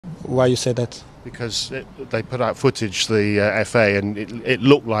Why you say that? Because they put out footage, the FA, and it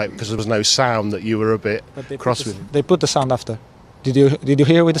looked like, because there was no sound, that you were a bit cross with him. They put the sound after. Did you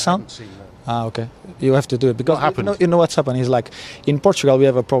hear with the sound? I haven't seen that. Ah, okay. You have to do it because What happened? You know what's happened is, like, in Portugal we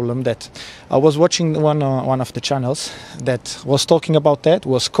have a problem that I was watching one of the channels that was talking about that,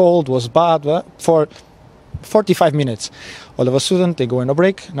 was cold, was bad, for 45 minutes. All of a sudden they go in a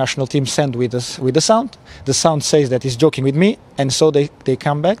break, national team send with the sound. The sound says that he's joking with me, and so they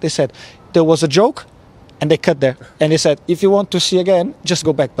come back. They said there was a joke, and they cut there. And they said, if you want to see again, just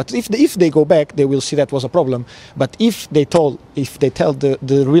go back. But if they go back, they will see that was a problem. But if they tell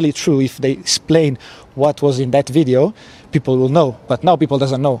the really true, if they explain what was in that video, people will know. But now people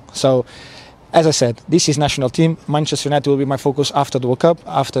doesn't know. So, as I said, this is national team. Manchester United will be my focus after the World Cup,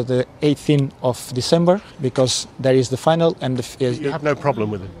 after the 18th of December, because there is the final. And You have no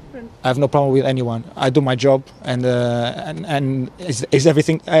problem with it? I have no problem with anyone. I do my job, and is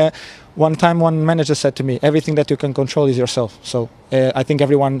everything. One time, one manager said to me, "Everything that you can control is yourself." So I think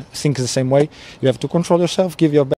everyone thinks the same way. You have to control yourself, give your best.